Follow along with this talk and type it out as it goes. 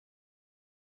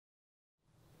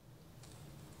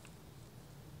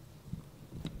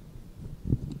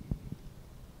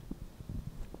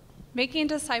making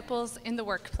disciples in the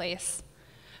workplace.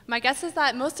 My guess is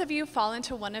that most of you fall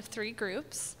into one of three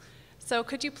groups. So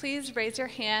could you please raise your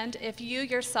hand if you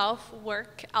yourself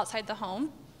work outside the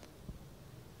home?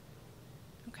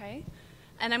 Okay.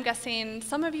 And I'm guessing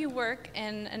some of you work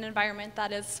in an environment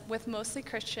that is with mostly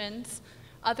Christians.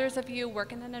 Others of you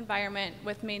work in an environment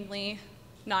with mainly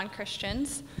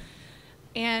non-Christians.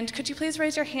 And could you please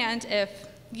raise your hand if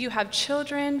you have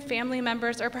children, family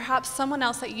members, or perhaps someone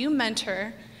else that you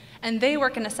mentor, and they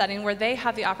work in a setting where they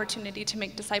have the opportunity to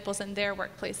make disciples in their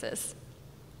workplaces?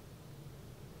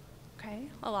 Okay,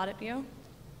 a lot of you.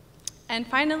 And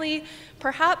finally,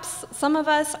 perhaps some of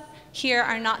us here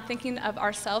are not thinking of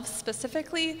ourselves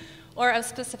specifically or of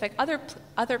specific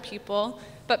other people,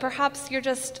 but perhaps you're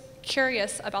just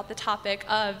curious about the topic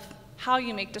of how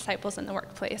you make disciples in the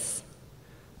workplace.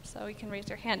 So you can raise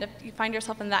your hand if you find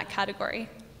yourself in that category.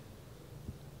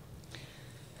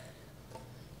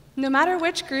 No matter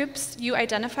which groups you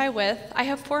identify with, I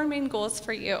have 4 main goals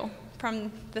for you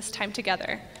from this time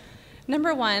together.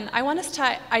 Number 1, I want us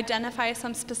to identify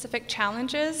some specific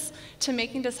challenges to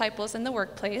making disciples in the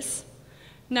workplace.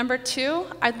 Number 2,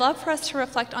 I'd love for us to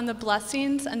reflect on the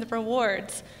blessings and the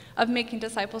rewards of making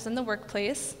disciples in the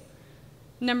workplace.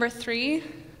 Number 3,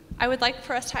 I would like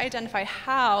for us to identify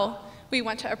how we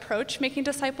want to approach making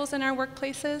disciples in our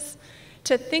workplaces,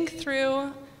 to think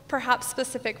through perhaps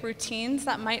specific routines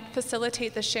that might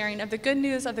facilitate the sharing of the good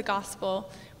news of the gospel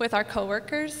with our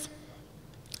coworkers.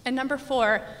 And number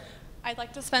 4, I'd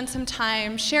like to spend some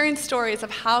time sharing stories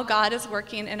of how God is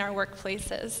working in our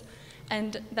workplaces,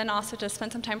 and then also to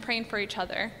spend some time praying for each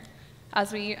other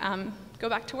as we go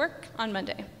back to work on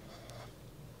Monday.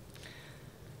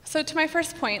 So to my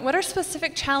first point, what are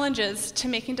specific challenges to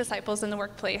making disciples in the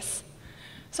workplace?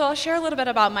 So I'll share a little bit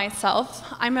about myself.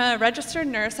 I'm a registered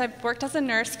nurse. I've worked as a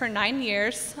nurse for 9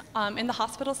 years in the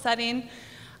hospital setting.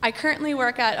 I currently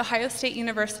work at Ohio State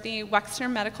University Wexner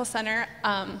Medical Center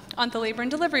on the labor and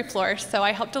delivery floor. So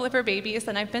I help deliver babies,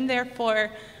 and I've been there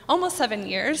for almost 7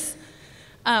 years.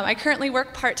 I currently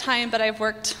work part-time, but I've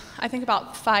worked, I think,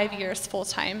 about 5 years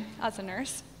full-time as a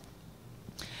nurse.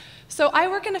 So I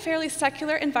work in a fairly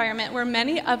secular environment where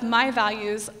many of my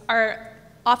values are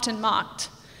often mocked.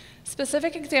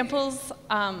 Specific examples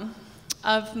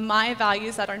of my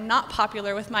values that are not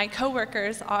popular with my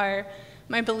coworkers are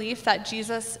my belief that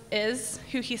Jesus is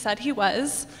who he said he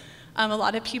was. A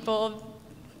lot of people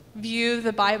view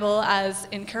the Bible as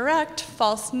incorrect,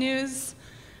 false news.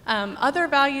 Other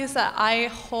values that I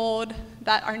hold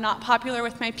that are not popular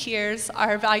with my peers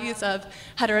are values of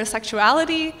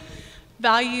heterosexuality,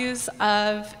 values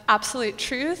of absolute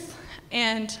truth,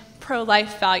 and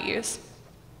pro-life values.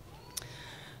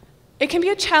 It can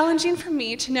be challenging for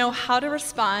me to know how to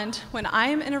respond when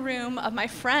I'm in a room of my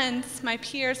friends, my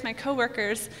peers, my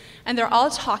coworkers, and they're all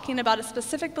talking about a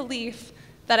specific belief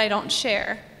that I don't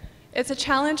share. It's a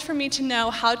challenge for me to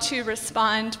know how to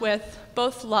respond with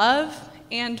both love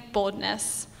and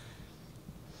boldness.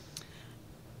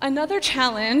 Another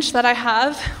challenge that I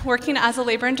have working as a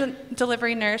labor and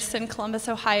delivery nurse in Columbus,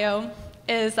 Ohio,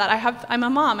 is that I'm a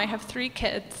mom. I have 3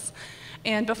 kids.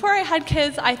 And before I had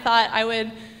kids, I thought I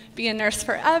would be a nurse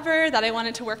forever, that I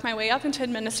wanted to work my way up into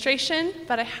administration,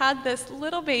 but I had this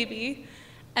little baby,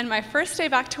 and my first day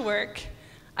back to work,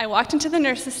 I walked into the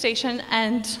nurse's station,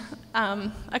 and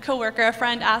a coworker, a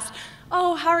friend, asked,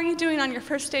 "Oh, how are you doing on your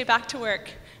first day back to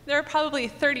work?" There were probably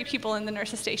 30 people in the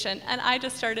nurse's station, and I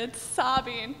just started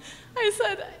sobbing. I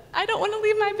said, "I don't want to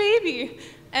leave my baby."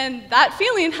 And that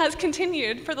feeling has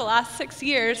continued for the last 6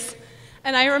 years.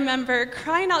 And I remember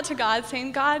crying out to God,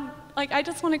 saying, "God, I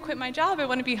just want to quit my job. I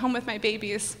want to be home with my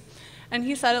babies." And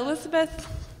he said, "Elizabeth,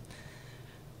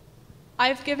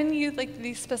 I've given you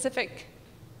these specific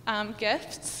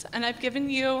gifts, and I've given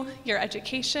you your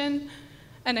education,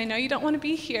 and I know you don't want to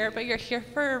be here, but you're here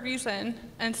for a reason.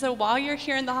 And so while you're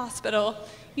here in the hospital,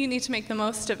 you need to make the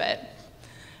most of it."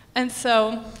 And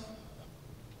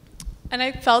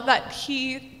I felt that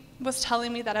he was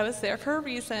telling me that I was there for a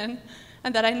reason,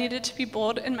 and that I needed to be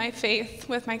bold in my faith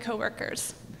with my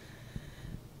coworkers.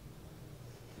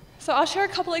 So I'll share a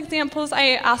couple examples.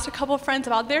 I asked a couple friends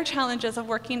about their challenges of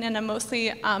working in a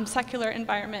mostly secular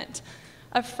environment.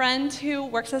 A friend who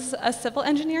works as a civil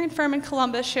engineering firm in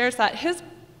Columbus shares that his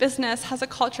business has a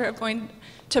culture of going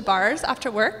to bars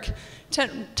after work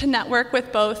to network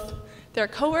with both their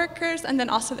coworkers and then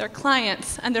also their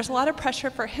clients. And there's a lot of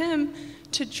pressure for him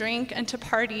to drink and to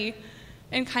party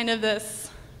in kind of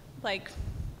this,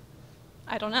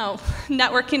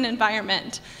 networking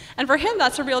environment. And for him,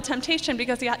 that's a real temptation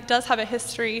because he does have a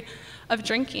history of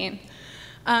drinking.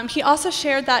 He also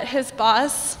shared that his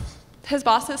boss His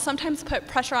bosses sometimes put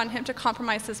pressure on him to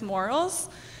compromise his morals.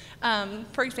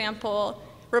 For example,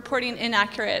 reporting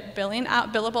inaccurate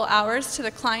billable hours to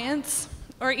the clients,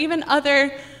 or even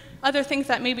other things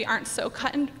that maybe aren't so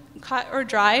cut or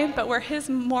dry, but where his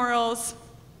morals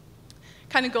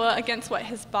kind of go against what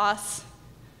his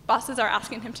bosses are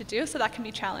asking him to do, so that can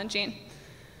be challenging.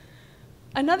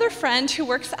 Another friend who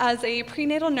works as a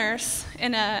prenatal nurse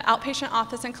in an outpatient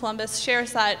office in Columbus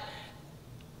shares that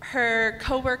her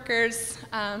coworkers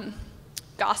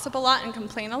gossip a lot and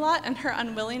complain a lot, and her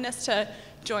unwillingness to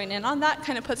join in on that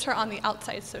kind of puts her on the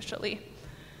outside socially.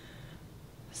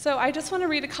 So I just want to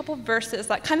read a couple verses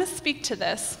that kind of speak to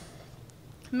this.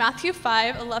 Matthew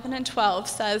 5:11 and 12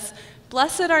 says,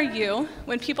 "Blessed are you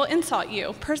when people insult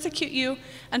you, persecute you,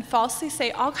 and falsely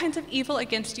say all kinds of evil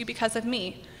against you because of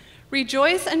me.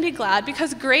 Rejoice and be glad,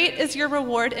 because great is your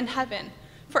reward in heaven.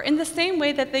 For in the same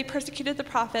way that they persecuted the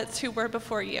prophets who were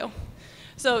before you."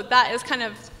 So that is kind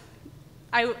of,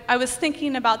 I was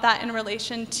thinking about that in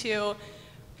relation to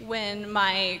when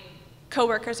my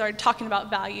coworkers are talking about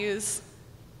values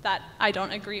that I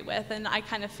don't agree with, and I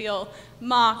kind of feel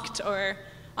mocked or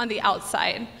on the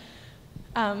outside.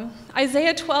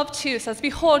 Isaiah 12:2 says,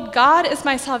 "Behold, God is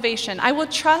my salvation. I will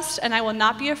trust and I will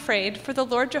not be afraid, for the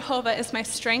Lord Jehovah is my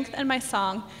strength and my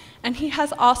song, and he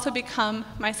has also become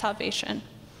my salvation."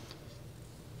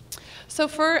 So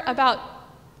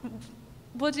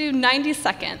we'll do 90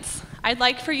 seconds. I'd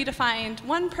like for you to find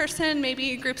one person,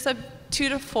 maybe groups of 2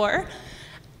 to 4,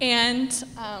 and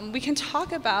we can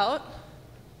talk about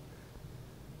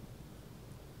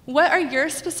what are your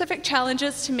specific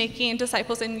challenges to making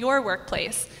disciples in your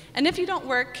workplace. And if you don't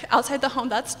work outside the home,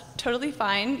 that's totally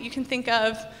fine. You can think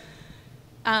of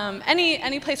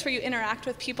any place where you interact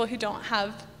with people who don't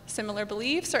have similar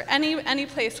beliefs, or any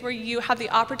place where you have the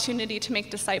opportunity to make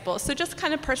disciples. So just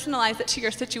kind of personalize it to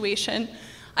your situation.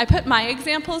 I put my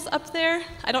examples up there.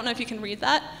 I don't know if you can read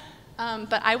that,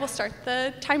 but I will start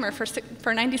the timer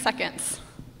for 90 seconds.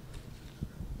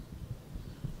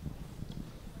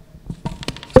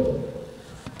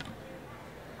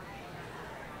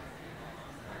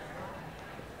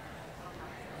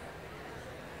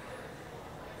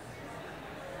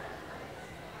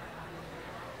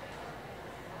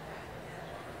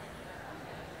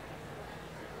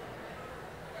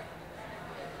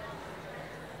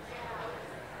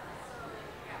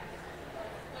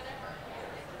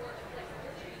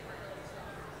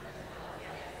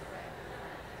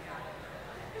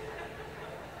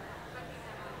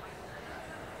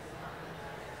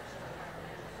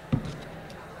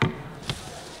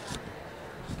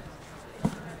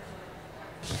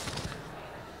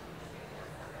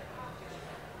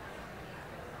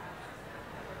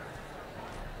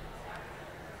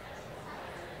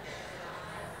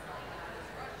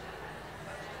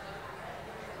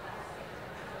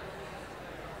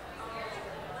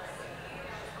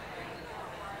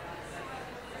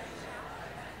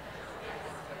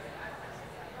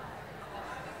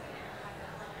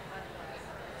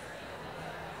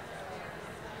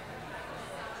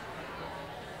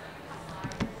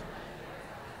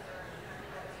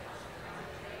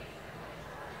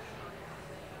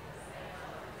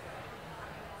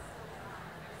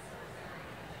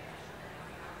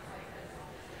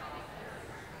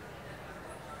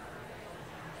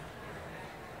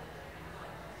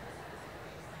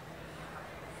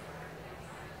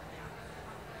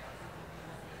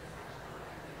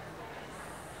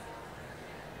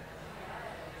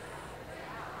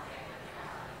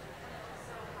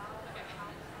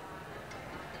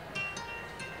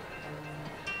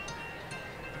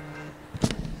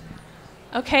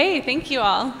 Okay, thank you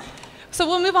all. So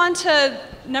we'll move on to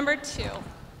number 2,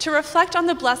 to reflect on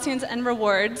the blessings and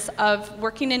rewards of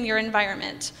working in your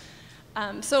environment.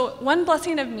 So one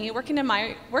blessing of me working in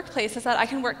my workplace is that I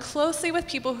can work closely with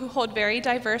people who hold very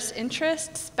diverse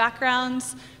interests,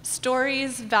 backgrounds,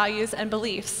 stories, values, and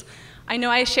beliefs. I know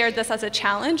I shared this as a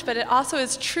challenge, but it also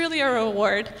is truly a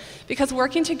reward, because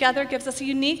working together gives us a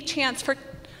unique chance for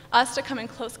us to come in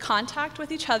close contact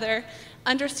with each other,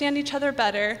 understand each other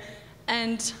better,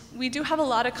 and we do have a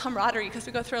lot of camaraderie because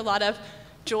we go through a lot of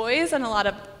joys and a lot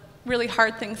of really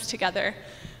hard things together.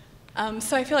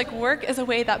 So I feel like work is a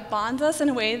way that bonds us in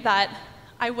a way that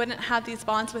I wouldn't have these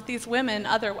bonds with these women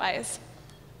otherwise.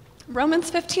 Romans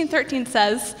 15:13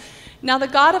 says, "Now the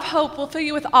God of hope will fill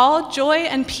you with all joy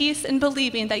and peace in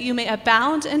believing, that you may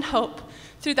abound in hope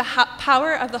through the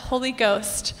power of the Holy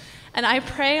Ghost." And I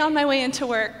pray on my way into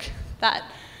work that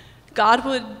God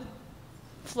would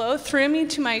flow through me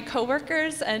to my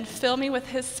coworkers and fill me with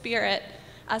his Spirit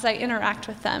as I interact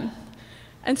with them.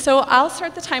 And so I'll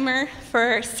start the timer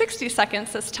for 60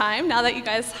 seconds this time, now that you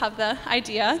guys have the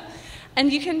idea.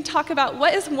 And you can talk about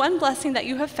what is one blessing that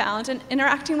you have found in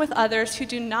interacting with others who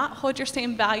do not hold your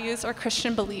same values or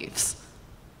Christian beliefs.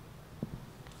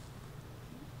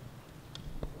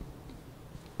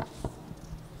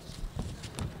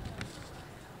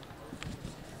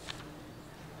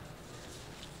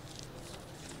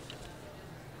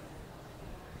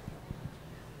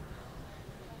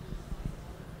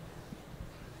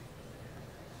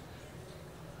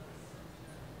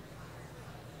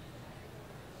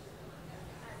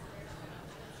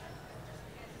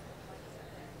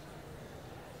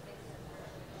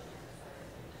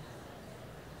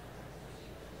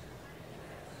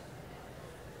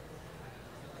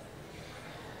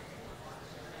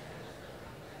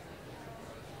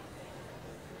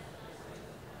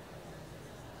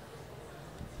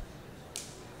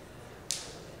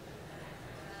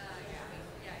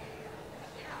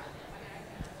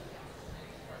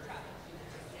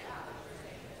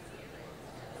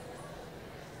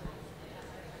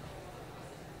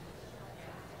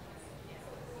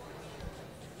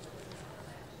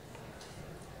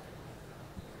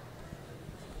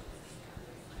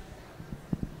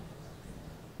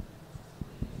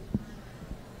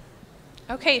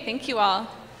 Okay, thank you all.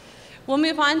 We'll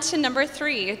move on to number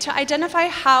 3, to identify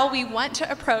how we want to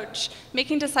approach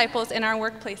making disciples in our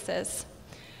workplaces.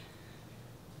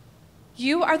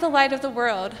 You are the light of the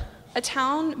world. A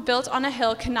town built on a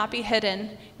hill cannot be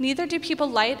hidden. Neither do people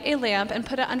light a lamp and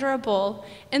put it under a bowl.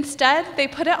 Instead, they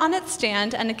put it on its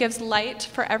stand, and it gives light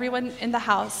for everyone in the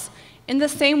house. In the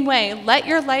same way, let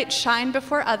your light shine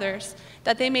before others,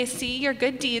 that they may see your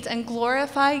good deeds and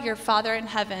glorify your Father in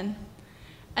heaven.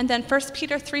 And then 1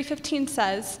 Peter 3:15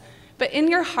 says, "But in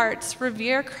your hearts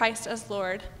revere Christ as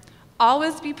Lord.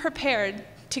 Always be prepared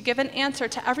to give an answer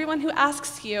to everyone who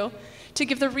asks you to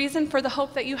give the reason for the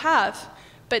hope that you have,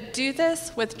 but do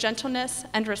this with gentleness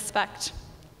and respect."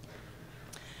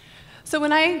 So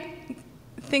when I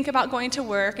think about going to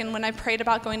work, and when I prayed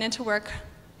about going into work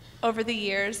over the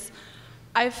years,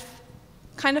 I've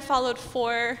kind of followed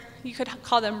 4, you could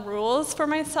call them rules for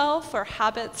myself, or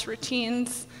habits,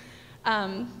 routines.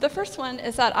 The first one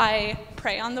is that I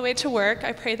pray on the way to work.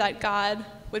 I pray that God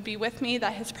would be with me,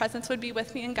 that his presence would be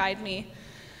with me and guide me.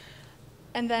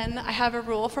 And then I have a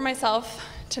rule for myself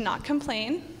to not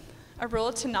complain, a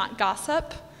rule to not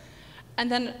gossip,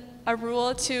 and then a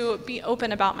rule to be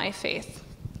open about my faith.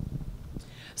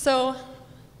 So,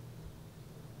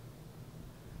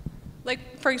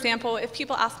 like, for example, if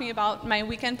people ask me about my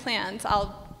weekend plans,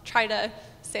 I'll try to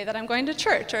say that I'm going to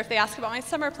church, or if they ask about my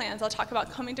summer plans, I'll talk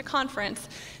about coming to conference.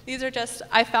 These are just,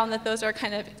 I found that those are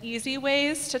kind of easy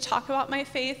ways to talk about my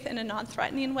faith in a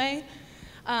non-threatening way.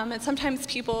 And sometimes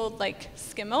people like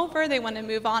skim over, they want to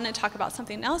move on and talk about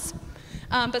something else.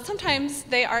 But sometimes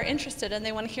they are interested and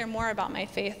they want to hear more about my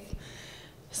faith.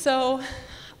 So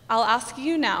I'll ask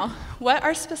you now, what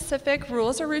are specific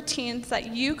rules or routines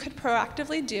that you could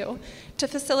proactively do to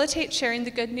facilitate sharing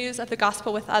the good news of the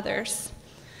gospel with others?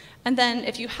 And then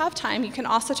if you have time, you can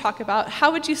also talk about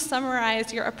how would you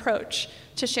summarize your approach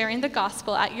to sharing the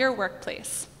gospel at your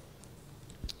workplace?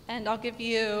 And I'll give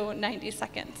you 90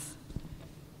 seconds.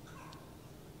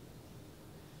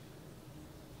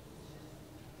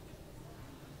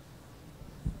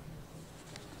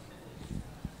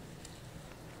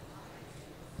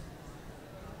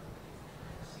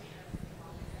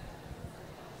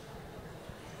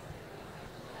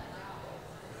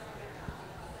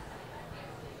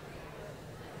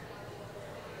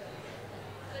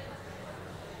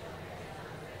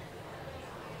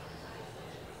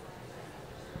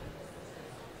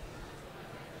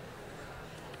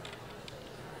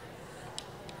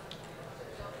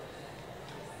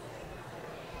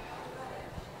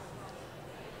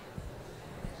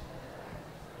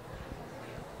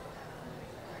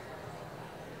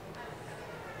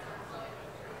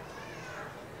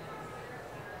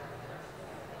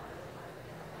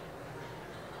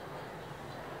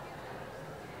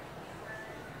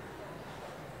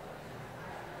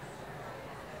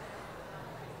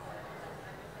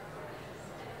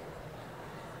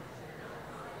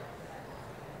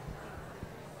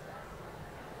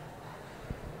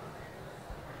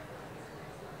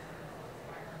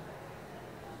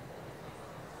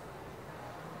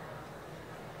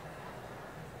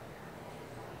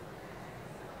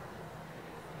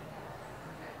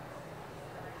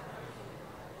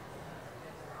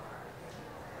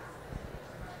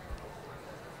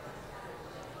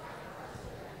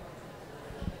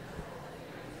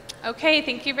 Okay,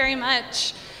 thank you very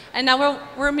much. And now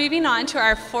we're moving on to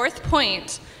our 4th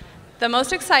point, the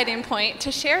most exciting point,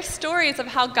 to share stories of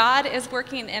how God is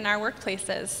working in our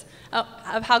workplaces,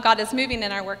 of how God is moving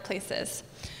in our workplaces.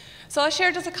 So I'll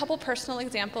share just a couple personal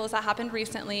examples that happened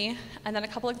recently, and then a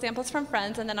couple examples from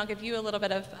friends, and then I'll give you a little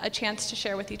bit of a chance to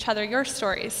share with each other your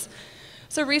stories.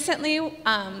 So recently,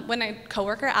 when a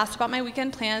coworker asked about my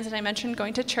weekend plans and I mentioned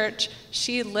going to church,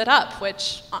 she lit up,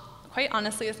 which quite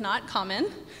honestly is not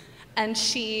common, and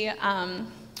she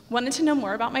wanted to know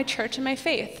more about my church and my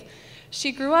faith.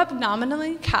 She grew up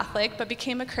nominally Catholic, but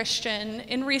became a Christian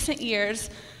in recent years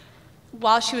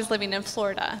while she was living in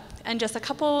Florida. And just a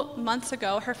couple months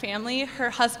ago, her family, her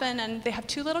husband, and they have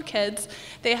 2 little kids,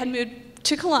 they had moved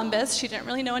to Columbus. She didn't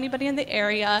really know anybody in the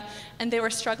area, and they were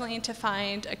struggling to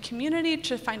find a community,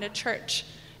 to find a church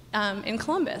in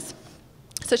Columbus.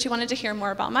 So she wanted to hear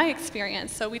more about my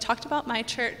experience. So we talked about my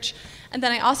church, and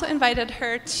then I also invited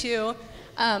her to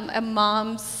a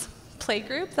mom's play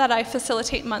group that I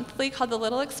facilitate monthly called the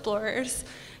Little Explorers.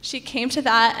 She came to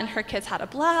that, and her kids had a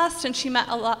blast, and she met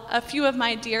a few of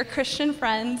my dear Christian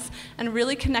friends and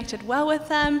really connected well with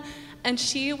them, and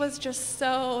she was just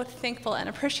so thankful and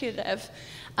appreciative.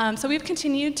 So we've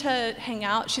continued to hang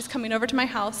out. She's coming over to my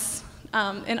house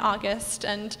in August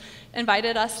and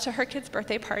invited us to her kid's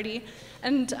birthday party,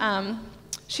 and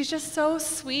she's just so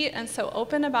sweet and so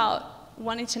open about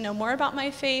wanting to know more about my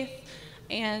faith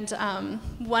and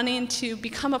wanting to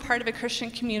become a part of a Christian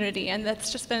community, and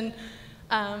that's just been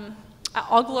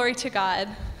all glory to God.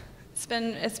 It's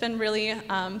been really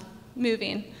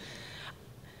moving.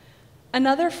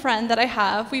 Another friend that I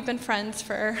have, we've been friends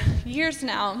for years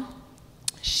now,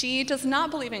 she does not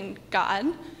believe in God,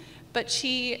 but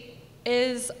she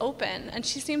is open, and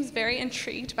she seems very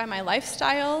intrigued by my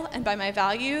lifestyle and by my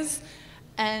values,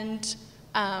 and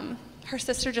her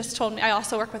sister just told me, I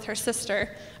also work with her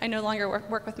sister. I no longer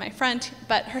work with my friend,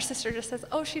 but her sister just says,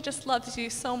 oh, she just loves you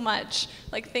so much.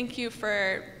 Like, thank you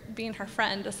for being her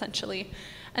friend, essentially.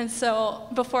 And so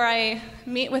before I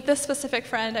meet with this specific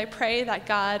friend, I pray that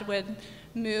God would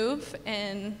move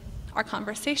in our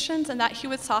conversations and that he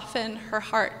would soften her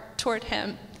heart toward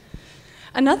him.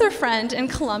 Another friend in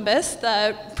Columbus,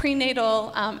 the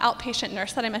prenatal outpatient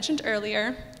nurse that I mentioned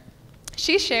earlier,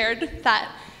 she shared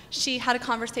that she had a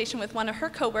conversation with one of her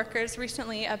coworkers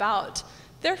recently about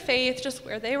their faith, just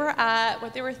where they were at,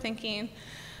 what they were thinking.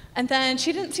 And then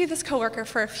she didn't see this coworker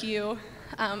for a few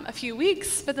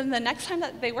weeks, but then the next time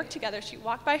that they worked together, she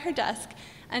walked by her desk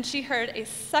and she heard a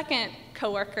second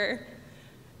coworker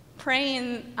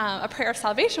praying a prayer of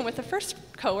salvation with the first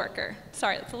coworker.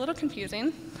 Sorry, that's a little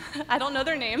confusing. I don't know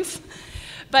their names.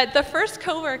 But the first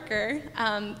coworker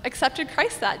accepted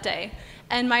Christ that day.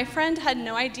 And my friend had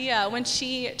no idea. When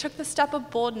she took the step of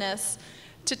boldness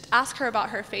to ask her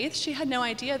about her faith, she had no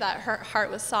idea that her heart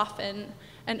was softened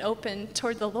and open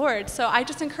toward the Lord. So I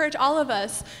just encourage all of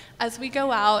us as we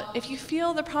go out, if you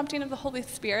feel the prompting of the Holy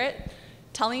Spirit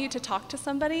telling you to talk to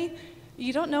somebody,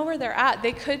 you don't know where they're at.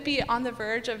 They could be on the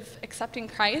verge of accepting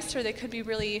Christ, or they could be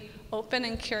really open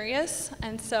and curious.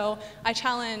 And so I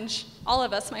challenge all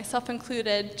of us, myself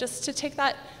included, just to take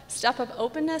that step of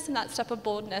openness and that step of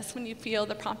boldness when you feel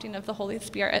the prompting of the Holy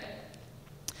Spirit.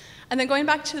 And then going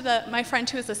back to my friend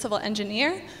who is a civil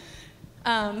engineer,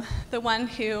 the one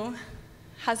who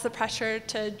has the pressure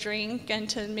to drink and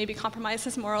to maybe compromise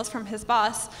his morals from his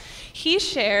boss, he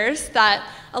shares that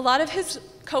a lot of his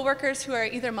coworkers who are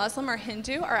either Muslim or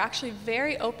Hindu are actually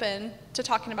very open to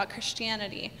talking about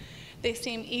Christianity. They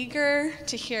seem eager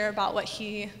to hear about what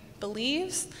he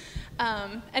believes.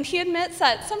 And he admits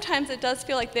that sometimes it does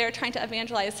feel like they're trying to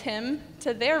evangelize him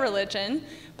to their religion,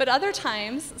 but other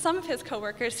times, some of his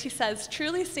coworkers, he says,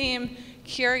 truly seem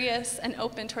curious and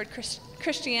open toward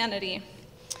Christianity.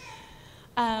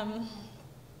 And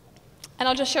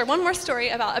I'll just share one more story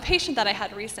about a patient that I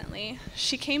had recently.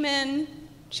 She came in,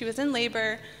 she was in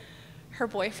labor, her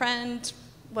boyfriend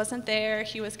wasn't there,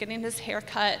 he was getting his hair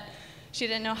cut, she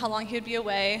didn't know how long he would be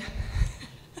away.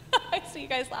 I see you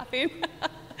guys laughing.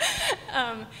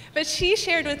 But she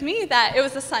shared with me that it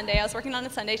was a Sunday, I was working on a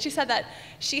Sunday, she said that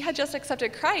she had just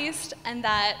accepted Christ and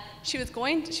that she was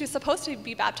supposed to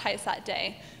be baptized that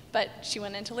day, but she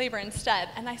went into labor instead.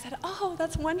 And I said, oh,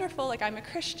 that's wonderful, like I'm a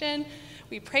Christian.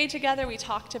 We prayed together, we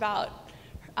talked about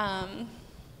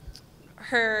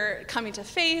her coming to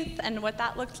faith and what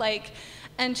that looked like.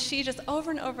 And she just over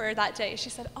and over that day, she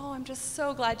said, oh, I'm just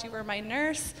so glad you were my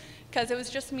nurse, because it was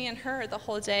just me and her the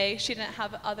whole day. She didn't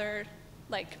have other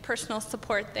personal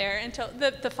support there until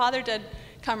the father did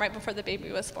come right before the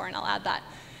baby was born, I'll add that.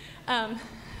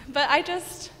 But I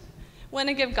just want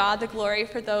to give God the glory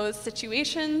for those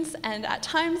situations, and at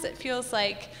times it feels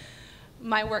like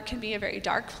my work can be a very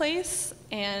dark place,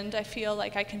 and I feel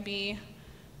like I can be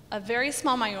a very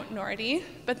small minority,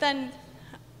 but then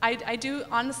I do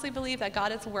honestly believe that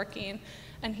God is working,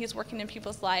 and he's working in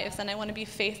people's lives, and I want to be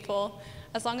faithful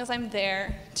as long as I'm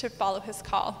there to follow his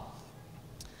call.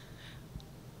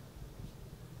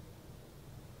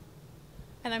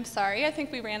 And I'm sorry, I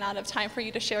think we ran out of time for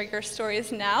you to share your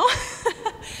stories now.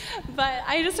 But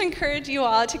I just encourage you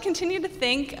all to continue to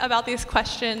think about these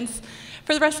questions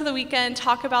for the rest of the weekend.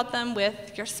 Talk about them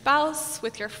with your spouse,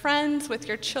 with your friends, with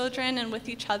your children, and with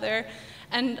each other.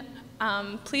 And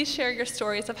please share your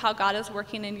stories of how God is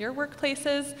working in your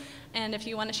workplaces. And if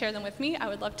you want to share them with me, I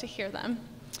would love to hear them.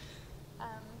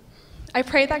 I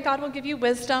pray that God will give you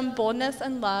wisdom, boldness,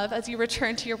 and love as you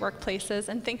return to your workplaces.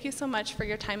 And thank you so much for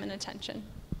your time and attention.